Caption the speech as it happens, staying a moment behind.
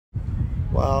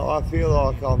Well, I feel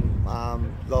like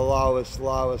I'm the lowest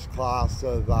class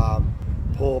of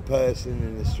poor person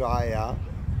in Australia.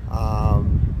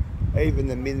 Um, Even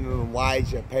the minimum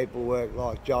wage that people work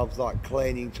like jobs like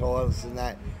cleaning toilets and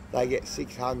that, they get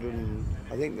 600 and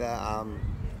I think that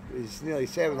it's nearly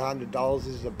 $700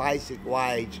 is the basic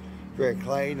wage for a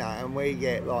cleaner, and we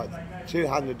get like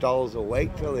 $200 a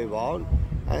week to live on.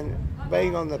 And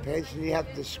being on the pension, you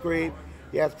have to scrimp,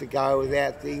 you have to go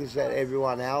without things that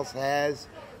everyone else has.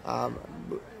 Um,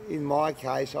 in my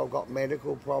case, I've got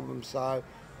medical problems, so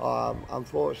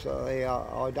unfortunately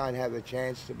I don't have a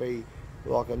chance to be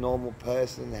like a normal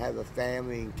person and have a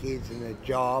family and kids and a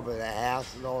job and a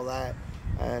house and all that.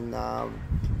 And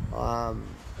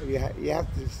you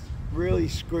have to really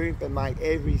scrimp and make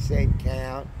every cent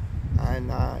count.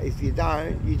 And if you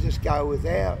don't, you just go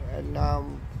without. And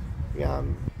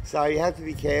so you have to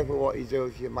be careful what you do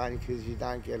with your money, because you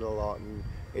don't get a lot, and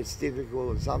it's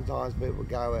difficult. And sometimes people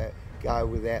go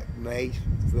without meat,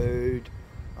 food.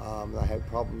 They have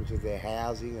problems with their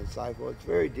housing and so forth. It's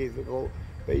very difficult,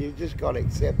 but you've just got to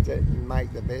accept it and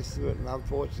make the best of it. And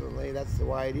unfortunately, that's the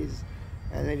way it is.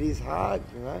 And it is hard,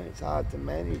 you know. It's hard to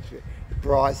manage. The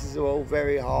prices are all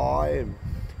very high, and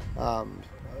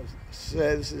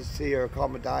services to your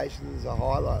accommodations are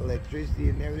high, like electricity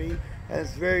and everything. And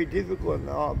it's very difficult. And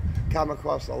I've come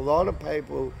across a lot of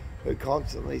people who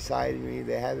constantly say to me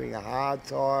they're having a hard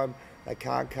time, they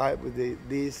can't cope with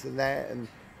this and that, and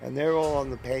they're all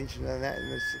on the pension and that,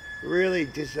 and it's really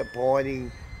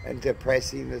disappointing and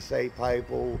depressing to see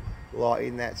people like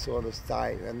in that sort of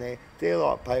state. And they're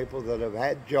like people that have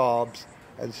had jobs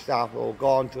and stuff, or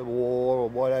gone to war or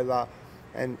whatever,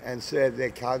 and served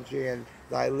their country, and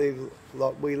they live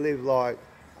like we live, like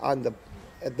at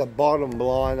the bottom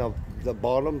line of the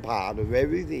bottom part of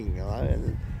everything, you know.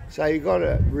 And so you've got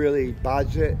to really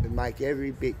budget and make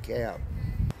every bit count.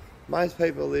 Most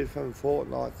people live from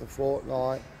fortnight to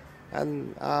fortnight,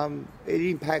 and it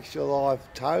impacts your life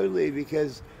totally,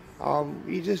 because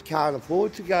you just can't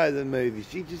afford to go to the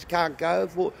movies. You just can't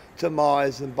go to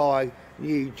Myers and buy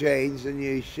new jeans and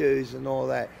new shoes and all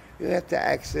that. You have to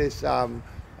access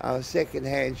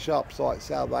second-hand shops like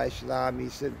Salvation Army,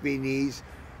 St Vinny's,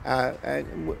 and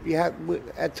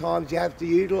at times you have to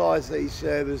utilise these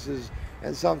services,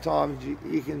 and sometimes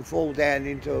you can fall down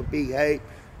into a big heap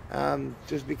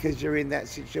just because you're in that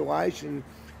situation.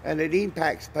 And it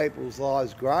impacts people's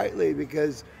lives greatly,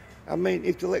 because, I mean,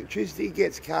 if the electricity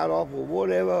gets cut off or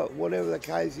whatever the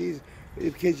case is,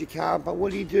 because you can't, but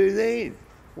what do you do then?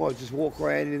 Well, just walk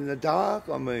around in the dark?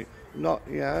 I mean, not,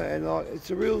 you know, and like, it's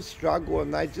a real struggle,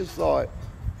 and they just like,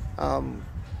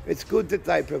 it's good that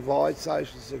they provide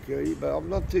social security, but I'm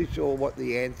not too sure what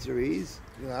the answer is,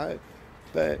 you know.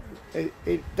 But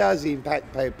it does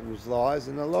impact people's lives,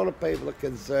 and a lot of people are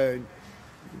concerned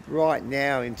right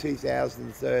now in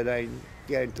 2013,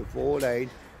 getting to 14,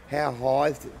 how high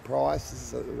the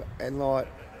prices are, and like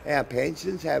our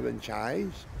pensions haven't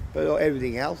changed, but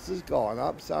everything else has gone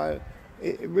up. So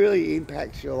it really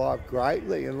impacts your life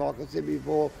greatly. And like I said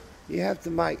before, you have to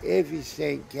make every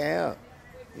cent count.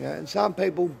 You know, and some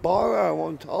people borrow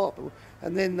on top,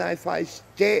 and then they face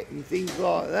debt and things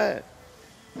like that.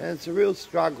 And it's a real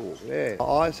struggle, yeah.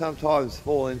 I sometimes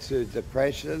fall into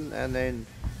depression,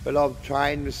 but I've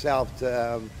trained myself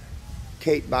to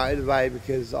keep motivated,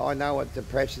 because I know what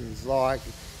depression's like.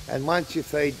 And once you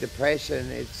feed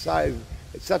depression, it's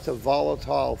such a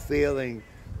volatile feeling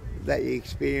that you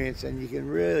experience, and you can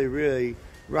really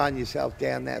run yourself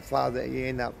down that far that you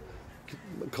end up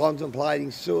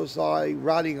contemplating suicide,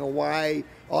 running away,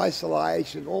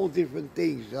 isolation, all different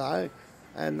things, you know.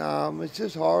 And it's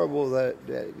just horrible that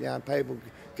you know, people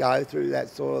go through that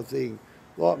sort of thing.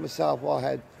 Like myself, I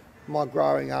had my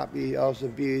growing up, I was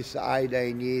abused for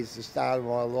 18 years, the start of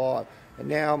my life, and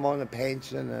now I'm on a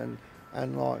pension,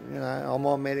 and like, you know, I'm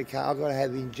on medication. I've got to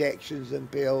have injections and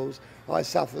pills. I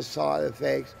suffer side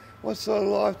effects. What sort of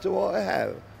life do I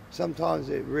have? Sometimes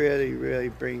it really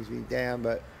brings me down,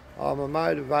 but I'm a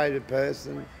motivated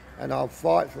person, and I'll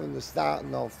fight from the start,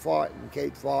 and I'll fight and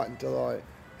keep fighting until I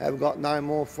have got no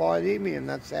more fight in me, and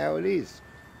that's how it is.